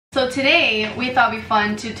So today we thought it'd be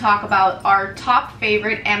fun to talk about our top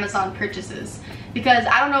favorite Amazon purchases, because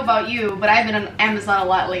I don't know about you, but I've been on Amazon a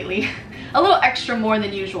lot lately. A little extra more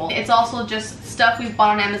than usual. It's also just stuff we've bought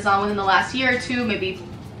on Amazon within the last year or two, maybe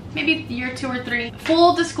year 2 or 3.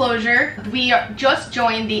 Full disclosure, we just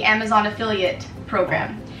joined the Amazon affiliate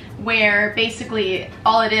program, where basically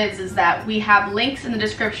all it is that we have links in the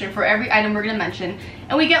description for every item we're gonna mention,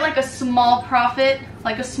 and we get like a small profit,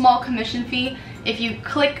 like a small commission fee if you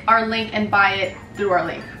click our link and buy it through our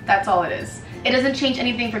link. That's all it is. It doesn't change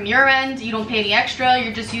anything from your end. You don't pay any extra.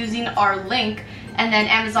 You're just using our link, and then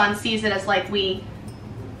Amazon sees it as like we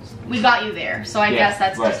got you there. So I guess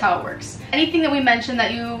that's just how it works. Anything that we mention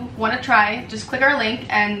that you want to try, just click our link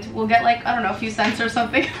and we'll get like, I don't know, a few cents or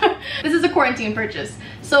something. This is a quarantine purchase.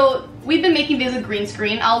 So we've been making videos with green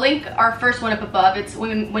screen. I'll link our first one up above. It's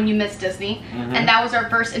when you miss Disney. And that was our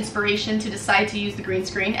first inspiration to decide to use the green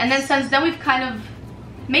screen. And then since then we've kind of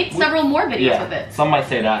made several more videos with it. Some might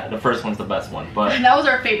say that the first one's the best one, but that was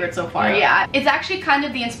our favorite so far. Yeah, it's actually kind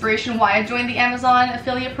of the inspiration why I joined the Amazon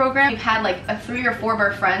affiliate program. We've had like 3 or 4 of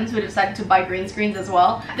our friends who decided to buy green screens as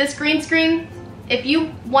well. This green screen, if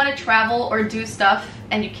you want to travel or do stuff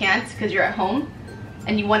and you can't because you're at home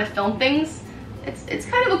and you want to film things, it's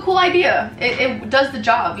kind of a cool idea. It does the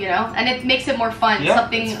job, you know, and it makes it more fun. Yeah,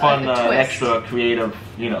 something it's fun, a twist. extra creative,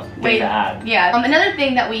 you know, way to add. Yeah. Another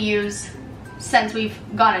thing that we use since we've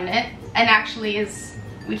gotten it, and actually is,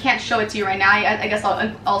 we can't show it to you right now, I guess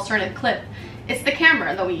I'll start a clip. It's the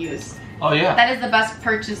camera that we use. Oh yeah. That is the best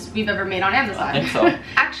purchase we've ever made on Amazon. I think so.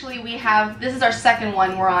 Actually, we have, this is our second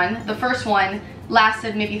one we're on. The first one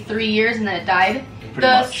lasted maybe 3 years and then it died. Pretty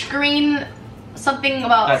much. Screen, something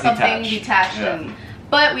about something detached. Yeah.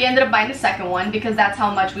 But we ended up buying the second one because that's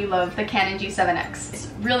how much we love the Canon G7X. It's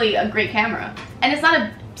really a great camera. And it's not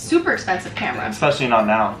a super expensive camera. Especially not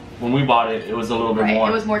now. When we bought it, it was a little bit more.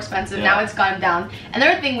 It was more expensive. Now it's gone down.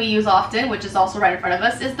 Another thing we use often, which is also right in front of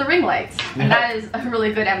us, is the ring lights. And that is a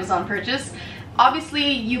really good Amazon purchase. Obviously,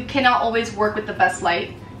 you cannot always work with the best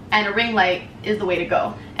light, and a ring light is the way to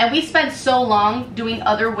go. And we spent so long doing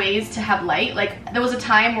other ways to have light. Like, there was a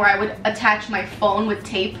time where I would attach my phone with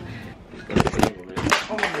tape.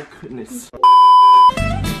 Oh my goodness.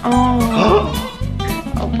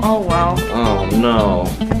 Oh wow. Oh no.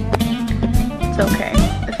 It's okay.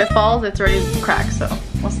 If it falls, it's already cracked, so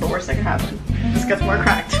what's the worst that can happen? It just gets more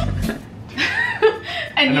cracked.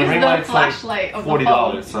 and use the flashlight of the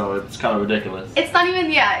phone. $40, so it's kind of ridiculous. It's not even,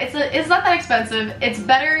 it's not that expensive. It's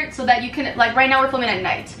better so that you can, like right now we're filming at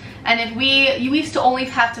night. And if you used to only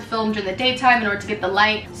have to film during the daytime in order to get the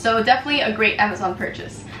light. So definitely a great Amazon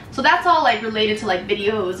purchase. So that's all like related to like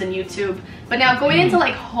videos and YouTube. But now going into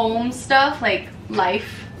like home stuff, like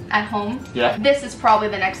life at home. Yeah. This is probably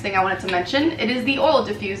the next thing I wanted to mention. It is the oil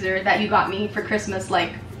diffuser that you got me for Christmas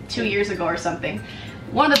like 2 years ago or something.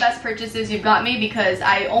 One of the best purchases you've got me because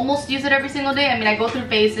I almost use it every single day. I mean, I go through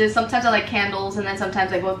phases. Sometimes I like candles and then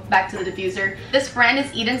sometimes I go back to the diffuser. This brand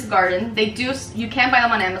is Eden's Garden. You can buy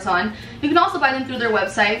them on Amazon. You can also buy them through their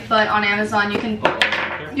website, but on Amazon you can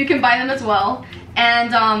buy them as well.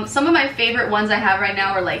 And some of my favorite ones I have right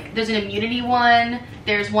now are like, there's an immunity one,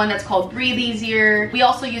 there's one that's called Breathe Easier. We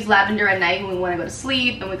also use lavender at night when we want to go to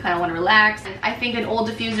sleep and we kind of want to relax. And I think an oil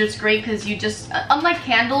diffuser is great because you just, unlike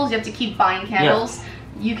candles, you have to keep buying candles. Yeah.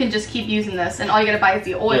 You can just keep using this and all you gotta buy is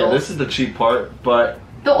the oil. Yeah, this is the cheap part, but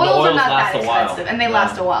the oils are not that expensive and they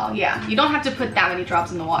last a while. Yeah, you don't have to put that many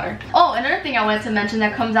drops in the water. Oh, another thing I wanted to mention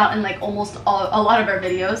that comes out in like almost a lot of our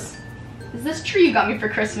videos is this tree you got me for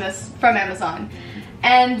Christmas from Amazon.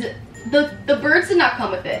 And the birds did not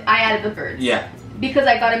come with it. I added the birds. Yeah. Because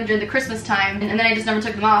I got them during the Christmas time and then I just never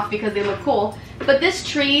took them off because they look cool. But this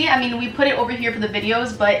tree, I mean, we put it over here for the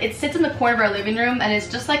videos, but it sits in the corner of our living room and it's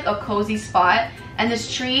just like a cozy spot. And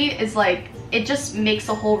this tree is like, it just makes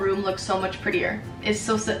the whole room look so much prettier. It's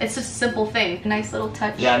just a simple thing. Nice little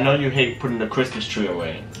touch. Yeah, I know you hate putting the Christmas tree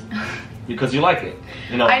away. Because you like it,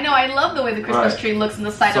 you know. I know, I love the way the Christmas tree looks in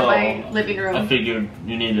the side of my living room. I figured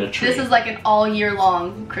you needed a tree. This is like an all year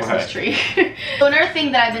long Christmas tree. So another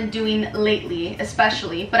thing that I've been doing lately,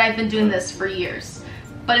 especially, but I've been doing this for years,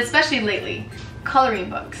 but especially lately, coloring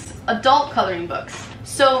books, adult coloring books.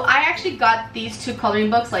 So I actually got these 2 coloring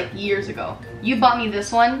books like years ago. You bought me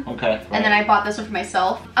this one, and then I bought this one for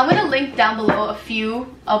myself. I'm gonna link down below a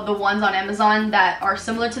few of the ones on Amazon that are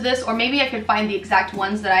similar to this, or maybe I could find the exact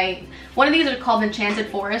ones that one of these are called Enchanted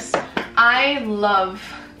Forest. I love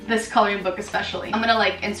this coloring book especially. I'm gonna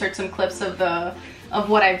like insert some clips of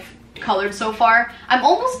what I've colored so far. I'm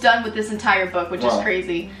almost done with this entire book, which is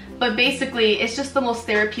crazy. But basically, it's just the most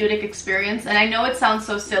therapeutic experience. And I know it sounds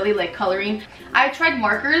so silly, like coloring. I've tried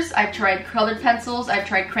markers, I've tried colored pencils, I've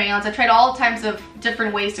tried crayons, I've tried all types of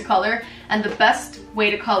different ways to color. And the best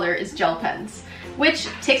way to color is gel pens. Which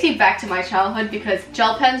takes me back to my childhood because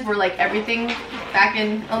gel pens were like everything back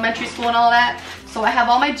in elementary school and all that. So I have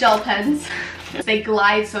all my gel pens. They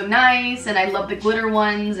glide so nice, and I love the glitter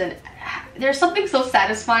ones, and there's something so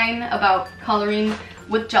satisfying about coloring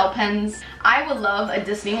with gel pens. I would love a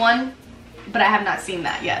Disney one, but I have not seen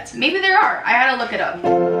that yet. Maybe there are. I gotta look it up.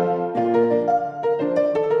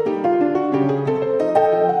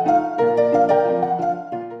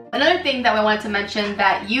 Another thing that I wanted to mention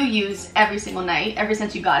that you use every single night, ever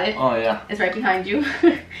since you got it. Oh yeah. Is right behind you.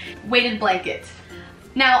 Weighted blanket.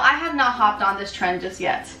 Now, I have not hopped on this trend just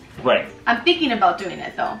yet. Right. I'm thinking about doing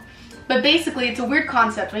it though. But basically, it's a weird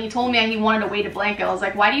concept. When you told me you wanted a weighted blanket, I was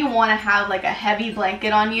like, why do you want to have like a heavy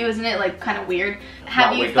blanket on you? Isn't it like kind of weird?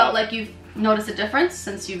 Have you felt like you've noticed a difference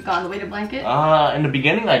since you've gotten the weighted blanket? In the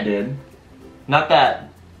beginning I did. Not that.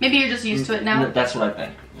 Maybe you're just used to it now? That's what I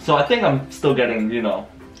think. So I think I'm still getting, you know,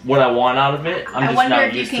 what I want out of it. I'm just wonder not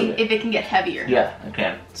if used you can, to it. if it can get heavier. Yeah, I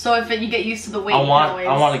can. So if you get used to the weight, I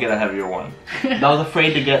want to get a heavier one. I was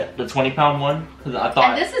afraid to get the 20-pound one because I thought.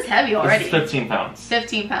 And this is heavy already. This is 15 pounds.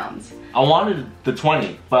 15 pounds. I wanted the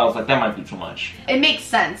 20, but I was like, that might be too much. It makes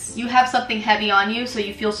sense. You have something heavy on you, so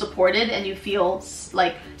you feel supported and you feel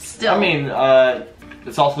like still. I mean,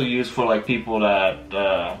 it's also used for like people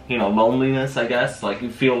that, you know, loneliness, I guess. Like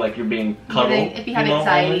you feel like you're being cuddled. If you have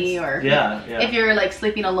anxiety or if you're like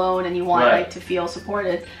sleeping alone and you want like to feel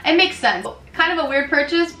supported. It makes sense. Kind of a weird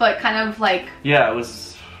purchase, but kind of like. Yeah, it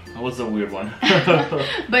was a weird one.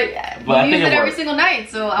 but you use it every single night,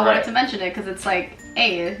 so I wanted to mention it because it's like,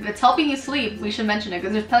 hey, if it's helping you sleep, we should mention it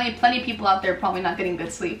because there's plenty of people out there probably not getting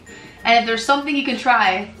good sleep. And if there's something you can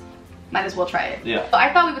try, might as well try it. Yeah. So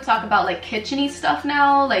I thought we would talk about like kitchen-y stuff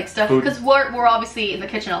now, like stuff because we're obviously in the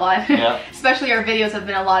kitchen a lot. Yeah. Especially our videos have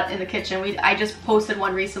been a lot in the kitchen. I just posted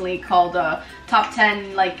one recently called Top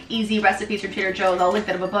 10 like easy recipes from Trader Joe's. I'll link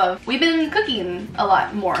that up above. We've been cooking a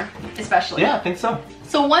lot more, especially. Yeah, I think so.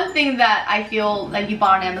 So one thing that I feel like you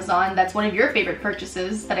bought on Amazon that's one of your favorite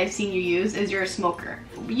purchases that I've seen you use is your smoker.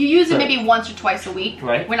 You use it maybe once or twice a week.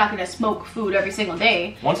 Right. We're not going to smoke food every single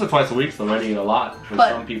day. Once or twice a week's already a lot for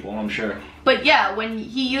some people, I'm sure. But yeah, when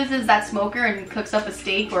he uses that smoker and cooks up a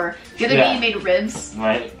steak, or the other day he made ribs.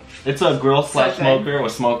 Right. It's a grill slash smoker or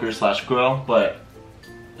smoker slash grill, but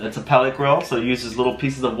it's a pellet grill, so it uses little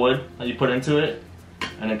pieces of wood that you put into it,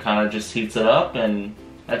 and it kind of just heats it up, and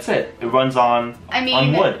that's it. It runs on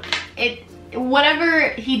wood. Whatever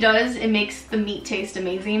he does, it makes the meat taste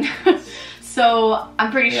amazing. So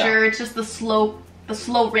I'm pretty sure it's just the slow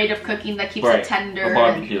rate of cooking that keeps it tender. A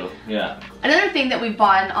barbecue, Another thing that we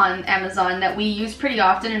bought on Amazon that we use pretty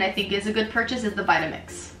often and I think is a good purchase is the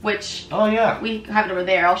Vitamix, which we have it over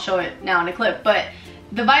there. I'll show it now in a clip, but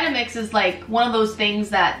the Vitamix is like one of those things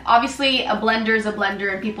that obviously a blender is a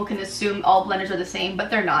blender and people can assume all blenders are the same, but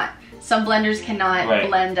they're not. Some blenders cannot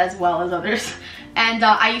blend as well as others. And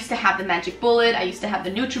I used to have the Magic Bullet, I used to have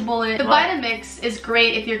the NutriBullet. The Vitamix is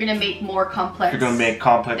great if you're gonna make more complex You're gonna make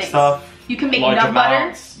complex stuff. You can make nut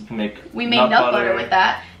butter. You can make we made nut butter with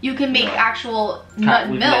that. You can make actual nut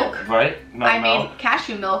milk. I made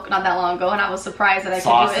cashew milk not that long ago and I was surprised that I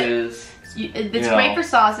could do it. It's great for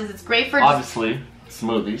sauces, it's great for obviously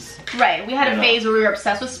smoothies. Right, we had a phase where we were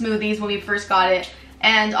obsessed with smoothies when we first got it.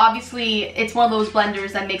 And obviously, it's one of those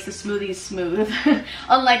blenders that makes the smoothies smooth.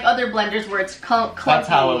 Unlike other blenders where it's clunky. That's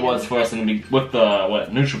how it was for us with the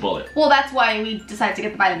NutriBullet. Well, that's why we decided to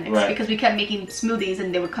get the Vitamix. Because we kept making smoothies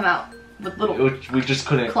and they would come out with little we just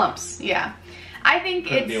couldn't clumps. Yeah. I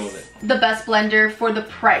think it's the best blender for the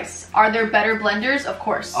price. Are there better blenders? Of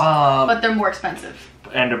course. But they're more expensive.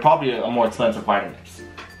 And they're probably a more expensive Vitamix.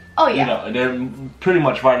 Oh, yeah. You know, they're pretty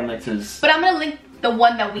much Vitamixes. But I'm going to link the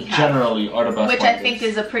one that we have. Generally are the best Which I think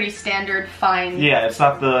is a pretty standard, fine. Yeah, it's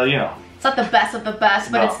not the, It's not the best of the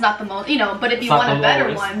best, but it's not the most, but if you want a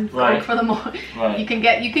better one, look for the more, you can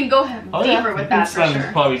go deeper with that for sure.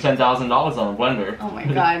 Spend probably $10,000 on a blender. Oh my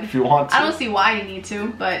god. If you want to. I don't see why you need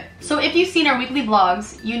to, but. So if you've seen our weekly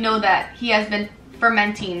vlogs, you know that he has been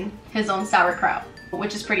fermenting his own sauerkraut,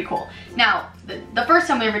 which is pretty cool. Now, the first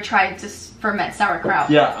time we ever tried to ferment sauerkraut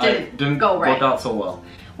didn't go right. Work out so well.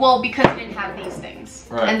 Well, because we didn't have these things.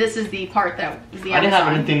 And this is the part that is the I didn't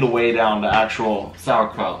have anything to weigh down the actual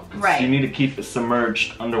sauerkraut. Right. You need to keep it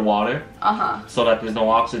submerged underwater. So that there's no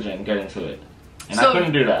oxygen getting to it. And I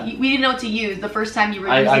couldn't do that. We didn't know what to use the first time you were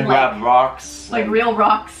using I grabbed rocks. Like real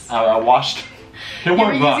rocks. I washed. You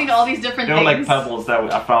were using all these different things. They were like pebbles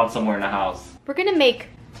that I found somewhere in the house. We're gonna make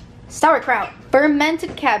Sauerkraut.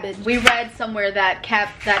 Fermented cabbage. We read somewhere that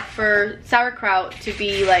for sauerkraut to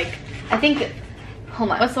be like, I think,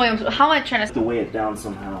 hold on, what's the way how am I trying to weigh it down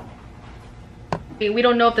somehow? We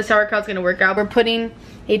don't know if the sauerkraut's gonna work out. We're putting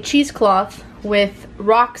a cheesecloth with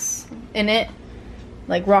rocks in it,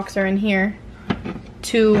 like rocks are in here,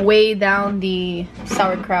 to weigh down the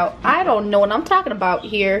sauerkraut. I don't know what I'm talking about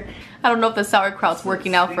here. I don't know if the sauerkraut's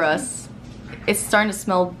working out for us. It's starting to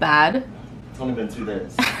smell bad. It's only been 2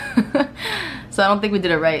 days. So I don't think we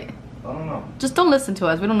did it right. I don't know. Just don't listen to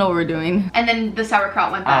us. We don't know what we're doing. And then the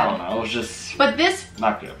sauerkraut went bad. I don't know. It was just. But this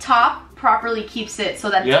not good. Top properly keeps it so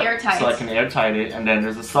that it's airtight. So I can airtight it, and then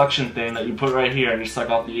there's a suction thing that you put right here, and you suck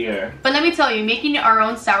out the air. But let me tell you, making our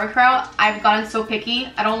own sauerkraut, I've gotten so picky.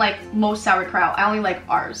 I don't like most sauerkraut. I only like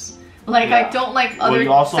ours. Like I don't like other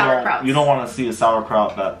sauerkrauts. You don't want to see a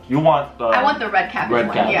sauerkraut that you want. I want the red cabbage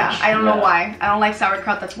one. Yeah, I don't know why. I don't like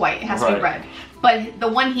sauerkraut that's white. It has to be red. But the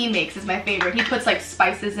one he makes is my favorite. He puts like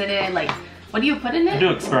spices in it. Like, what do you put in it? I do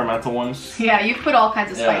experimental ones. Yeah, you put all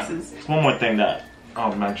kinds of spices. One more thing that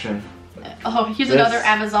I'll mention. Oh, here's another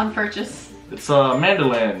Amazon purchase. It's a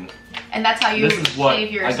mandolin. And that's how you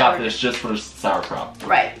shave your sauerkraut. I got this just for sauerkraut.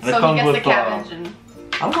 Right. And so he gets the cabbage and.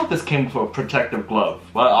 I don't know if this came with a protective glove,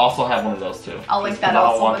 but I also have one of those too. I'll link that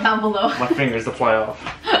also down below. My fingers to fly off.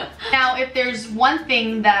 Now, if there's one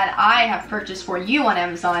thing that I have purchased for you on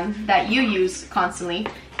Amazon that you use constantly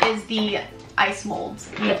is the ice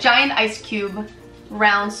molds. The giant ice cube,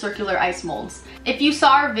 round circular ice molds. If you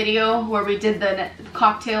saw our video where we did the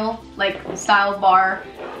cocktail style bar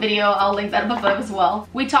video, I'll link that above as well.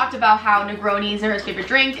 We talked about how Negronis are his favorite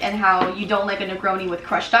drink and how you don't like a Negroni with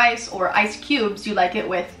crushed ice or ice cubes, you like it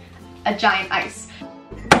with a giant ice.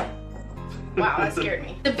 Wow, that scared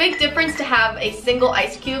me. The big difference to have a single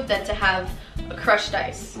ice cube than to have a crushed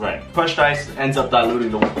ice. Right. Crushed ice ends up diluting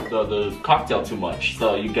the cocktail too much,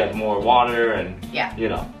 so you get more water and, you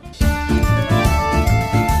know.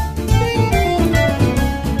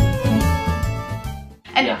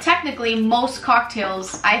 And technically, most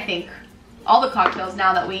cocktails, I think, all the cocktails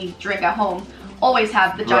now that we drink at home, always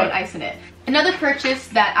have the giant ice in it. Another purchase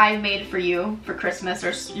that I made for you for Christmas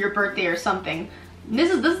or your birthday or something.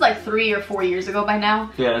 This is like 3 or 4 years ago by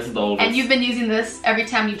now. Yeah, this is the oldest. And you've been using this every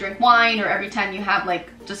time you drink wine or every time you have like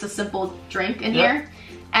just a simple drink in here.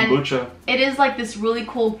 And kombucha. It is like this really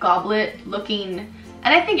cool goblet looking,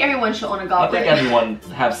 and I think everyone should own a goblet. I think everyone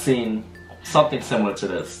have seen something similar to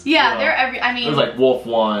this. Yeah, I mean, there's like wolf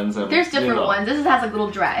ones and there's different ones. This has like little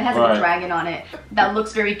it has like a dragon on it that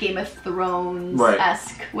looks very Game of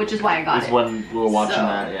Thrones-esque, which is why I got it. It's when we were watching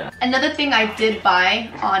that, Another thing I did buy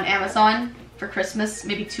on Amazon for Christmas,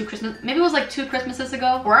 maybe it was like 2 Christmases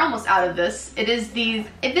ago. We're almost out of this. This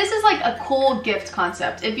is like a cool gift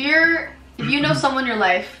concept. If you know someone in your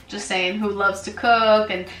life, just saying, who loves to cook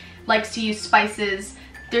and likes to use spices,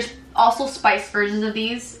 there's also spice versions of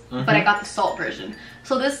these, but I got the salt version.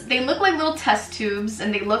 So they look like little test tubes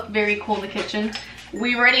and they look very cool in the kitchen.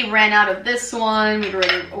 We already ran out of this one.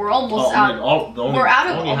 We're almost out. We're out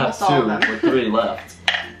of almost all of them. With 3 left.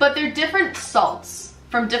 But they're different salts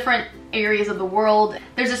from different areas of the world.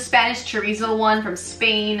 There's a Spanish chorizo one from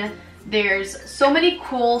Spain. There's so many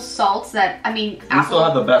cool salts that, I mean, we still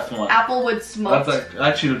have the best one. Applewood smoked. That's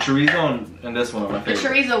actually the chorizo and this one are my favorite. The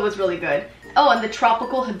chorizo was really good. Oh, and the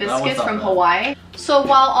tropical hibiscus from Hawaii. So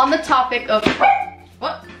while on the topic of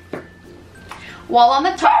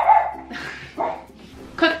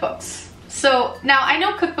cookbooks. So now I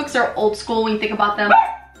know cookbooks are old school when you think about them.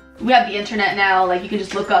 We have the internet now, like you can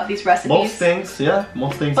just look up these recipes. Most things.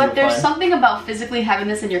 But there's something about physically having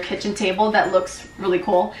this in your kitchen table that looks really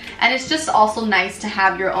cool. And it's just also nice to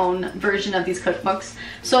have your own version of these cookbooks.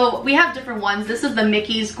 So we have different ones. This is the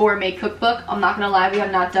Mickey's Gourmet Cookbook. I'm not gonna lie, we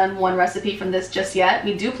have not done one recipe from this just yet.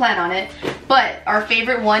 We do plan on it. But our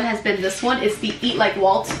favorite one has been this one. It's the Eat Like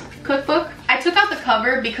Walt cookbook. I took out the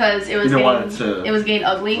cover because it was getting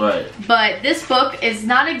ugly. Right. But this book is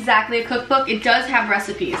not exactly a cookbook. It does have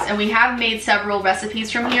recipes, and we have made several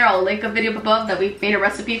recipes from here. I'll link a video above that we made a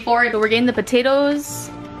recipe for. So we're getting the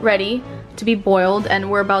potatoes ready to be boiled,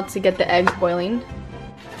 and we're about to get the eggs boiling.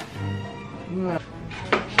 Oh, no.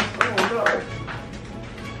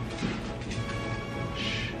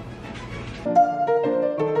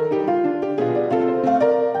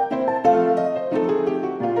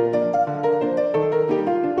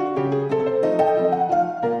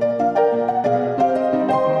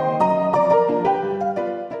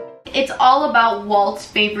 It's all about Walt's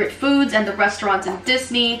favorite foods and the restaurants in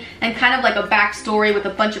Disney, and kind of like a backstory with a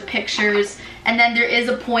bunch of pictures. And then there is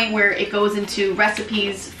a point where it goes into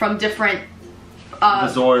recipes from different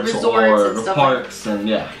resorts or and stuff parks, and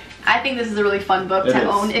I think this is a really fun book to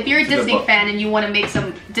own. If you're a Disney fan and you want to make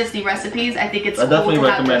some Disney recipes, I think it's cool to have this. I definitely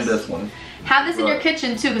recommend this one. Have this in your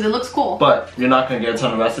kitchen too, because it looks cool. But you're not gonna get a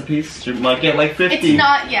ton of recipes. You might get like 50. It's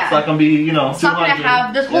not, yeah. It's not gonna be, you know, it's not gonna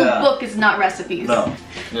have, this whole book is not recipes. No.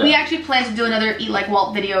 Yeah. We actually plan to do another Eat Like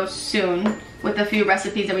Walt video soon with a few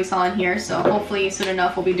recipes that we saw in here, so hopefully soon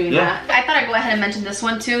enough we'll be doing that. I thought I'd go ahead and mention this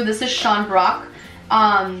one too. This is Sean Brock.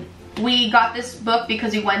 We got this book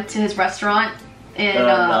because we went to his restaurant in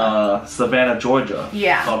Savannah, Georgia.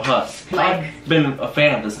 Yeah. Called Husk. I've been a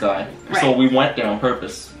fan of this guy, so we went there on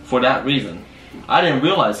purpose for that reason. I didn't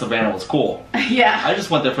realize Savannah was cool. Yeah. I just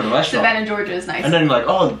went there for the restaurant. Savannah, Georgia is nice. And then like,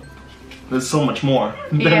 oh, there's so much more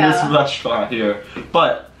than this restaurant here.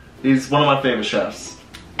 But he's one of my favorite chefs.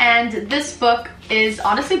 And this book is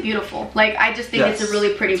honestly beautiful. Like, I just think it's a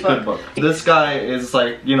really pretty book. Good book. This guy is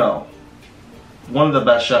like, you know, one of the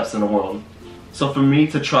best chefs in the world. So for me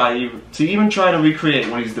to even try to recreate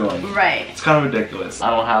what he's doing, it's kind of ridiculous. I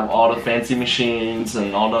don't have all the fancy machines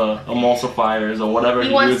and all the emulsifiers or whatever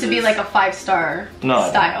he wants uses. to be like a 5-star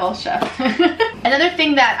style chef. Another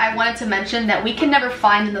thing that I wanted to mention that we can never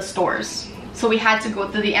find in the stores, so we had to go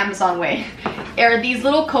through the Amazon way, are these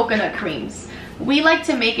little coconut creams. We like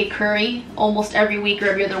to make a curry almost every week or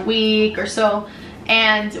every other week or so,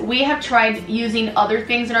 and we have tried using other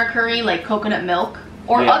things in our curry like coconut milk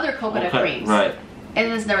or other coconut creams.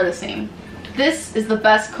 And it's never the same. This is the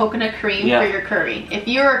best coconut cream for your curry. If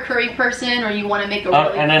you're a curry person or you want to make a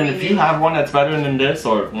really and then if you have one that's better than this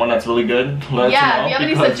or one that's really good, let us know. If you have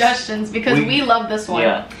any suggestions, because we love this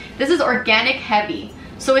one. This is organic heavy.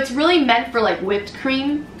 So it's really meant for like whipped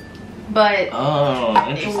cream, but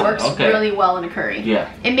it works really well in a curry.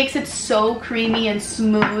 It makes it so creamy and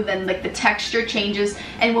smooth, and like the texture changes.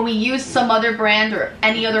 And when we use some other brand or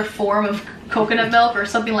any other form of coconut milk or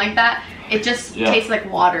something like that, it just tastes like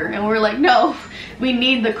water, and we're like, no, we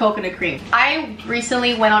need the coconut cream. I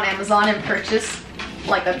recently went on Amazon and purchased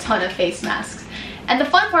like a ton of face masks, and the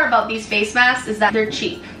fun part about these face masks is that they're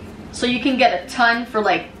cheap. So you can get a ton for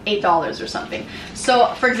like $8 or something.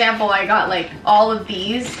 So for example, I got like all of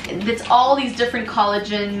these. It's all these different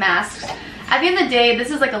collagen masks. At the end of the day,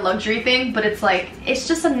 this is like a luxury thing, but it's like, it's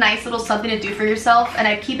just a nice little something to do for yourself, and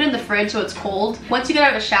I keep it in the fridge so it's cold. Once you get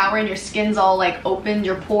out of the shower and your skin's all like open,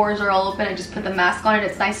 your pores are all open, I just put the mask on it,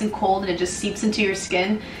 it's nice and cold, and it just seeps into your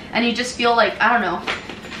skin, and you just feel like, I don't know,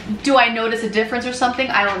 do I notice a difference or something?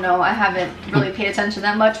 I don't know, I haven't really paid attention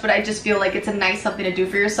that much, but I just feel like it's a nice something to do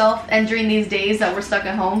for yourself, and during these days that we're stuck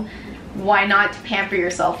at home, why not pamper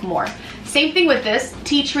yourself more? Same thing with this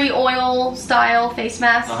tea tree oil style face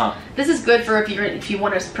mask. This is good for if you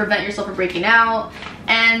want to prevent yourself from breaking out.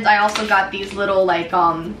 And I also got these little like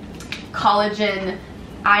collagen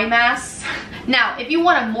eye masks. Now, if you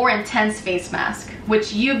want a more intense face mask,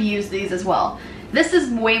 which you've used these as well, this is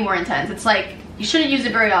way more intense. It's like, you shouldn't use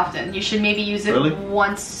it very often. You should maybe use it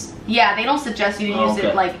once. Yeah, they don't suggest you to use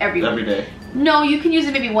it like every day. No, you can use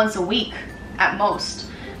it maybe once a week at most,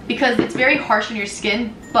 because it's very harsh on your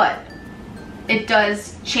skin, but it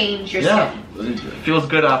does change your skin. It feels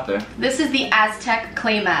good out there. This is the Aztec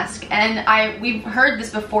clay mask, and we've heard this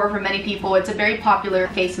before from many people. It's a very popular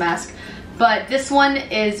face mask, but this one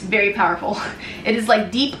is very powerful. It is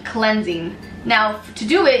like deep cleansing. Now, to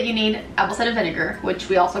do it, you need apple cider vinegar, which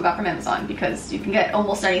we also got from Amazon, because you can get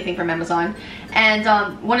almost anything from Amazon.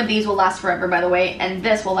 And one of these will last forever, by the way, and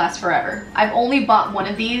this will last forever. I've only bought one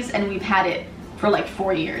of these, and we've had it for like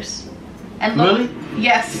 4 years. And look, really?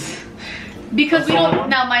 Yes. Because we don't,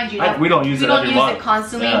 now mind you, we don't use it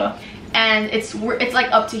constantly, and it's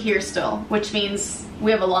like up to here still, which means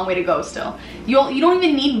we have a long way to go still. You don't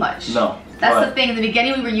even need much. No. That's the thing. In the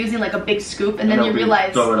beginning, we were using like a big scoop, and then you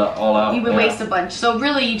realize throw it all out. You would waste a bunch. So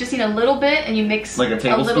really, you just need a little bit, and you mix like a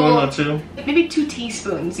tablespoon or two. Maybe 2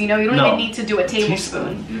 teaspoons. You know, you don't even need to do a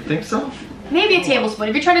tablespoon. You think so? Maybe a tablespoon.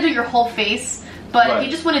 If you're trying to do your whole face. But if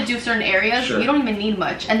you just want to do certain areas, you don't even need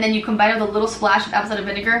much. And then you combine it with a little splash of apple cider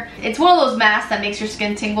vinegar. It's one of those masks that makes your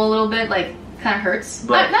skin tingle a little bit, like kind of hurts.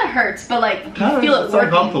 Not hurts, but like you feel it working. It's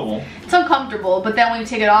uncomfortable. It's uncomfortable, but then when you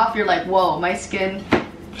take it off, you're like, whoa, my skin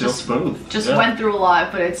feels smooth. Just went through a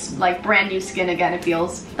lot, but it's like brand new skin again, it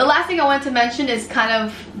feels. The last thing I wanted to mention is kind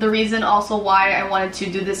of the reason also why I wanted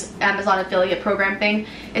to do this Amazon affiliate program thing,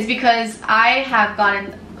 is because I have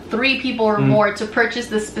gotten 3 people or more to purchase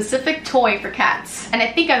this specific toy for cats. And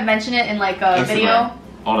I think I've mentioned it in like a video.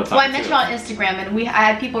 All the time. Well, I mentioned it on Instagram, and I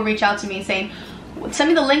had people reach out to me saying, send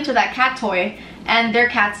me the link to that cat toy, and their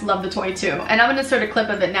cats love the toy too. And I'm gonna insert a clip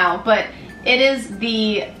of it now, but it is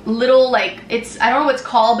the little, like, I don't know what it's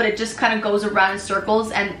called, but it just kind of goes around in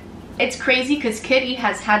circles, and it's crazy because Kitty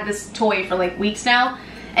has had this toy for like weeks now,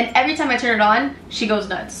 and every time I turn it on, she goes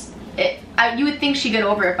nuts. you would think she'd get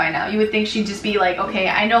over it by now. You would think she'd just be like, okay,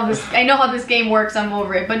 I know how this game works, I'm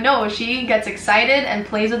over it. But no, she gets excited and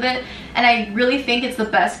plays with it, and I really think it's the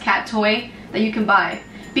best cat toy that you can buy.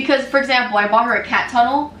 Because, for example, I bought her a cat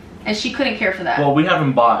tunnel, and she couldn't care for that. Well, we've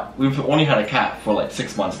only had a cat for like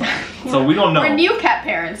 6 months now, so we don't know. We're new cat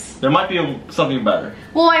parents. There might be something better.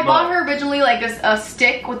 Well, I bought her originally like a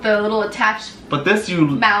stick with the little attached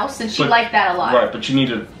mouse, and she liked that a lot. Right, but you need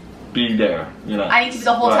to be there, you know. I need to be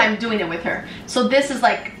the whole time doing it with her. So this is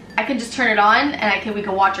like, I can just turn it on, and we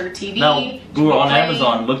can watch her TV. Now, we were on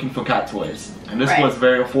Amazon looking for cat toys, and this was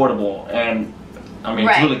very affordable, and I mean,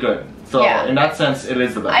 it's really good. So in that sense, it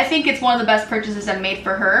is the best. I think it's one of the best purchases I've made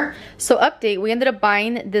for her. So update, we ended up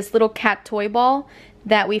buying this little cat toy ball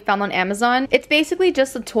that we found on Amazon. It's basically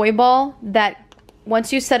just a toy ball that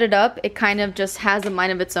once you set it up, it kind of just has a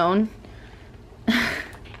mind of its own.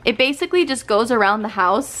 It basically just goes around the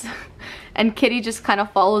house and Kitty just kind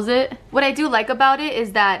of follows it. What I do like about it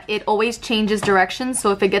is that it always changes directions,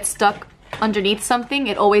 so if it gets stuck underneath something,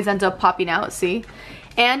 it always ends up popping out, see?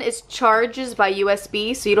 And it charges by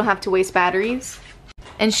USB, so you don't have to waste batteries.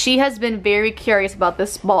 And she has been very curious about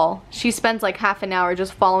this ball. She spends like half an hour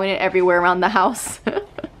just following it everywhere around the house.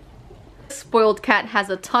 Spoiled cat has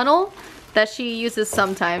a tunnel that she uses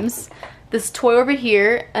sometimes. This toy over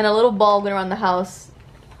here, and a little ball going around the house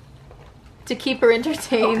to keep her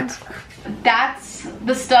entertained. That's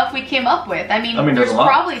the stuff we came up with. I mean there's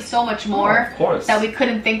probably so much more that we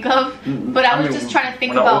couldn't think of. But I was just trying to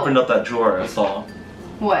think about... When I opened up that drawer, I saw...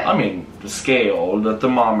 What? I mean, the scale, the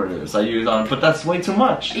thermometers I use on, but that's way too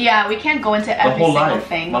much. Yeah, we can't go into every single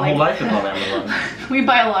thing. My whole life is on Amazon. We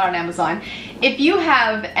buy a lot on Amazon. If you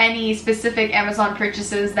have any specific Amazon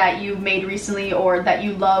purchases that you've made recently or that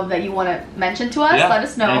you love that you want to mention to us, let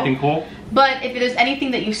us know. Anything cool? But if there's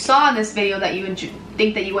anything that you saw in this video that you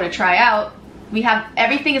think that you want to try out,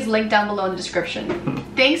 everything is linked down below in the description.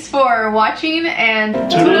 Thanks for watching, and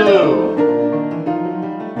toodaloo!